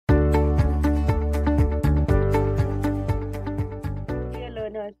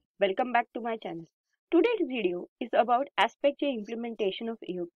welcome back to my channel. Today's video is about AspectJ implementation of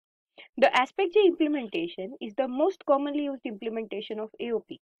AOP. The AspectJ implementation is the most commonly used implementation of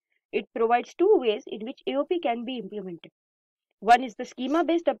AOP. It provides two ways in which AOP can be implemented. One is the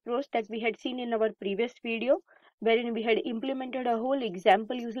schema-based approach that we had seen in our previous video, wherein we had implemented a whole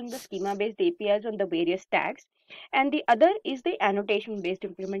example using the schema-based APIs on the various tags, and the other is the annotation-based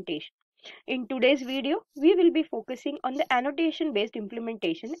implementation. In today's video, we will be focusing on the annotation-based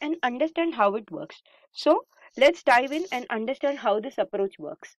implementation and understand how it works. So, let's dive in and understand how this approach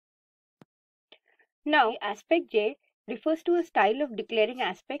works. Now, AspectJ refers to a style of declaring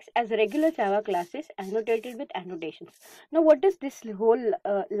aspects as regular Java classes annotated with annotations. Now, what does this whole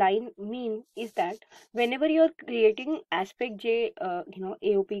line mean is that whenever you're creating AspectJ,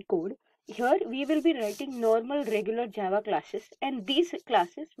 AOP code, here we will be writing normal regular Java classes, and these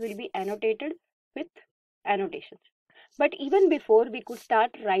classes will be annotated with annotations. But even before we could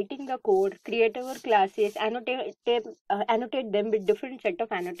start writing the code, create our classes, annotate them with different set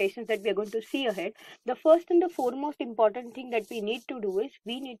of annotations that we are going to see ahead, the first and the foremost important thing that we need to do is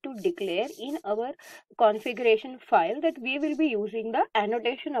we need to declare in our configuration file that we will be using the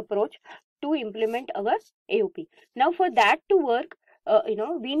annotation approach to implement our AOP. Now for that to work,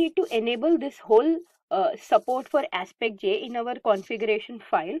 we need to enable this whole support for AspectJ in our configuration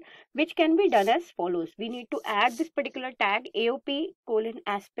file, which can be done as follows. We need to add this particular tag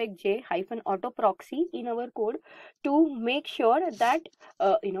AOP:AspectJ -autoproxy in our code to make sure that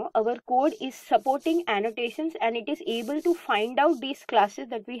our code is supporting annotations and it is able to find out these classes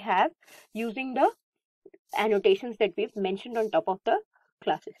that we have using the annotations that we've mentioned on top of the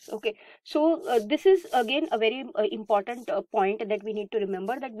classes. Okay, so this is again a very important point that we need to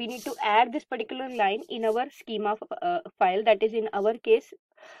remember, that we need to add this particular line in our schema file, that is in our case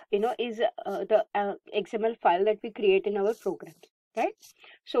is the XML file that we create in our program, right?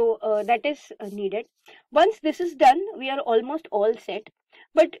 So that is needed. Once this is done, we are almost all set.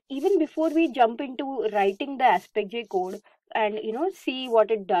 But even before we jump into writing the AspectJ code and see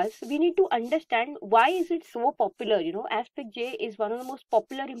what it does, we need to understand why is it so popular. AspectJ is one of the most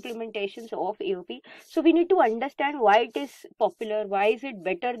popular implementations of AOP, so we need to understand why it is popular, why is it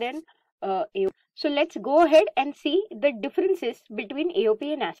better than AOP. So let's go ahead and see the differences between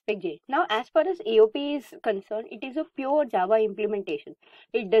AOP and AspectJ. Now, as far as AOP is concerned, it is a pure Java implementation.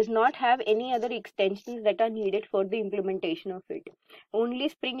 It does not have any other extensions that are needed for the implementation of it. Only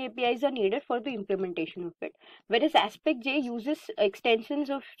Spring APIs are needed for the implementation of it. Whereas AspectJ uses extensions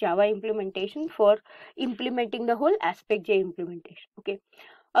of Java implementation for implementing the whole AspectJ implementation. Okay.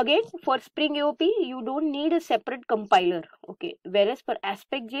 Again, for Spring AOP, you don't need a separate compiler. Okay. Whereas for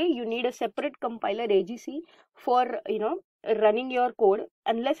AspectJ, you need a separate compiler AGC for running your code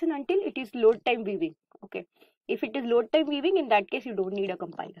unless and until it is load time weaving. Okay. If it is load time weaving, in that case, you don't need a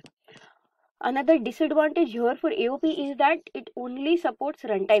compiler. Another disadvantage here for AOP is that it only supports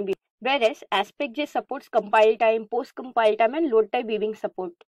runtime weaving, whereas AspectJ supports compile time, post compile time, and load time weaving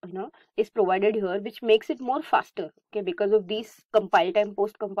support is provided here, which makes it more faster. Okay, because of these compile time,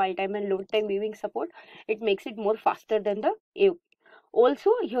 post compile time, and load time weaving support, it makes it more faster than the AOP. Also,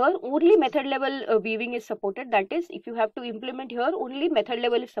 here only method level weaving is supported. That is, if you have to implement here, only method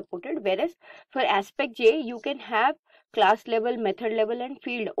level is supported. Whereas for AspectJ, you can have class level, method level, and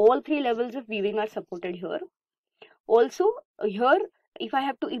field. All three levels of weaving are supported here. Also, here, if I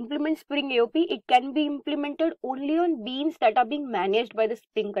have to implement Spring AOP, it can be implemented only on beans that are being managed by the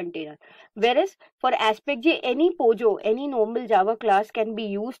Spring container. Whereas for AspectJ, any POJO, any normal Java class can be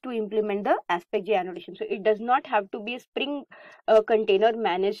used to implement the AspectJ annotation. So it does not have to be a Spring container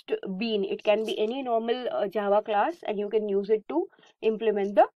managed bean. It can be any normal Java class, and you can use it to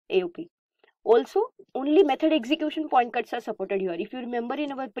implement the AOP. Also, only method execution point cuts are supported here. If you remember,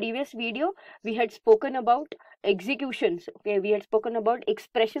 in our previous video, we had spoken about executions. Okay, we had spoken about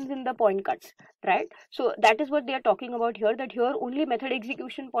expressions in the point cuts, right? So that is what they are talking about here, that here only method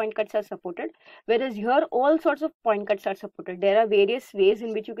execution point cuts are supported, whereas here all sorts of point cuts are supported. There are various ways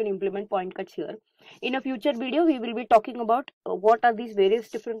in which you can implement point cuts here. In a future video, we will be talking about what are these various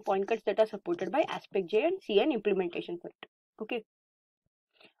different point cuts that are supported by AspectJ and see an implementation for it. Okay.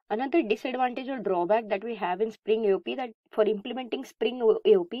 Another disadvantage or drawback that we have in Spring AOP, that for implementing Spring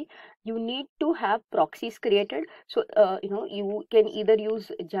AOP, you need to have proxies created. So, you can either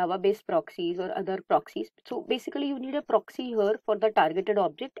use Java-based proxies or other proxies. So, basically, you need a proxy here for the targeted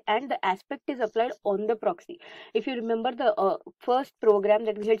object, and the aspect is applied on the proxy. If you remember the first program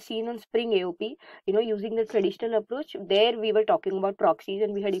that we had seen on Spring AOP, using the traditional approach, there we were talking about proxies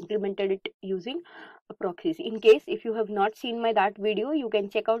and we had implemented it using proxies. In case if you have not seen that video, you can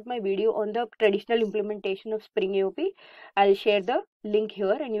check out my video on the traditional implementation of Spring AOP. I'll share the link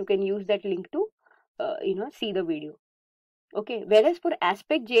here and you can use that link to see the video. Okay, whereas for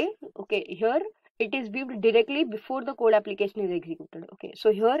AspectJ, okay, here it is viewed directly before the code application is executed. Okay,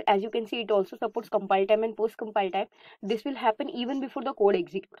 so here as you can see, it also supports compile time and post compile time. This will happen even before the code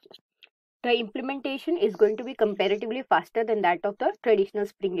executes. The implementation is going to be comparatively faster than that of the traditional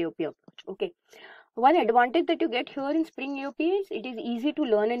Spring AOP approach. Okay, one advantage that you get here in Spring AOP is it is easy to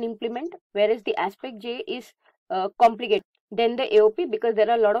learn and implement, whereas the AspectJ is complicated than the AOP because there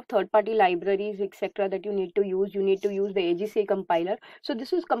are a lot of third-party libraries, etc. that you need to use. You need to use the AGC compiler. So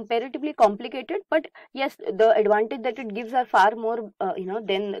this is comparatively complicated, but yes, the advantage that it gives are far more,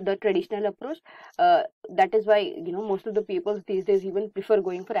 than the traditional approach. That is why most of the people these days even prefer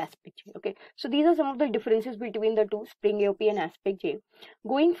going for AspectJ. Okay, so these are some of the differences between the two, Spring AOP and AspectJ.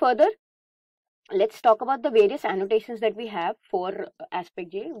 Going further, let's talk about the various annotations that we have for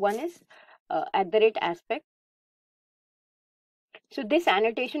AspectJ. One is @aspect. So this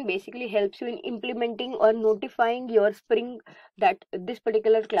annotation basically helps you in implementing or notifying your Spring that this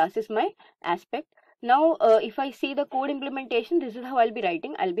particular class is my aspect. Now, if I see the code implementation, this is how I'll be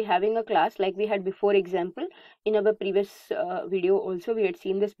writing. I'll be having a class like we had before example. In our previous video also, we had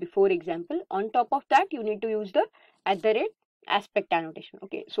seen this before example. On top of that, you need to use the @aspect annotation.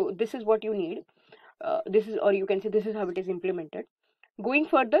 Okay, so this is what you need. This is, or you can say this is how it is implemented. Going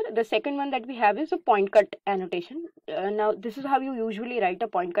further, the second one that we have is a point cut annotation. Now, this is how you usually write a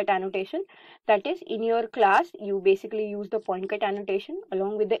point cut annotation. That is, in your class, you basically use the point cut annotation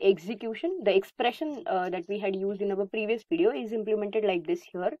along with the execution. The expression that we had used in our previous video is implemented like this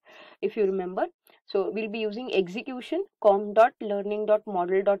here, if you remember. So, we'll be using execution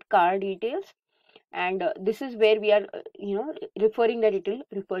com.learning.model.car details. And this is where we are referring that it will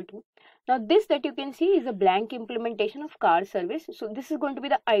refer to. Now this that you can see is a blank implementation of car service. So this is going to be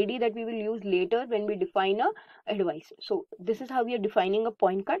the ID that we will use later when we define a advice. So this is how we are defining a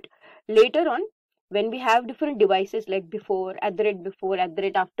point cut. Later on, when we have different devices like before, before,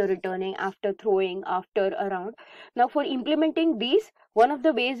 after returning, after throwing, after around. Now for implementing these, one of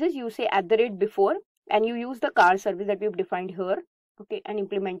the ways is you say before and you use the car service that we've defined here, okay, and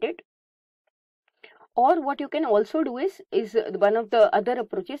implement it. Or what you can also do is one of the other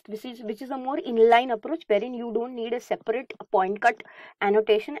approaches, which is a more inline approach, wherein you don't need a separate point cut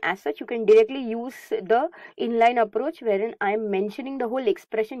annotation as such. You can directly use the inline approach, wherein I am mentioning the whole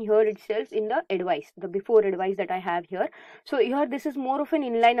expression here itself in the advice, the before advice that I have here. So here this is more of an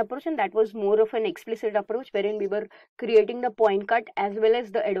inline approach, and that was more of an explicit approach, wherein we were creating the point cut as well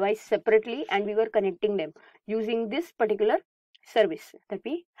as the advice separately, and we were connecting them using this particular service that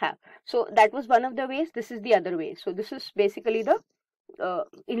we have. So that was one of the ways. This is the other way. So this is basically the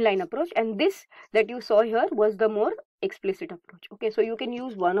inline approach, and this that you saw here was the more explicit approach. Okay, so you can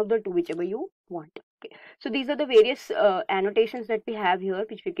use one of the two, whichever you want. Okay, so these are the various annotations that we have here,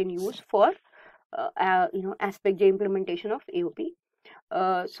 which we can use for AspectJ implementation of AOP.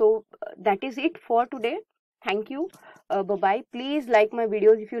 So that is it for today. Thank you. Bye-bye. Please like my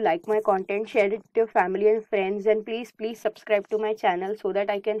videos if you like my content. Share it with your family and friends. And please subscribe to my channel so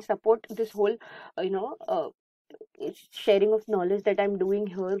that I can support this whole, sharing of knowledge that I'm doing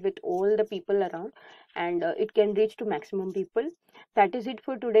here with all the people around. And it can reach to maximum people. That is it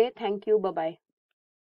for today. Thank you. Bye-bye.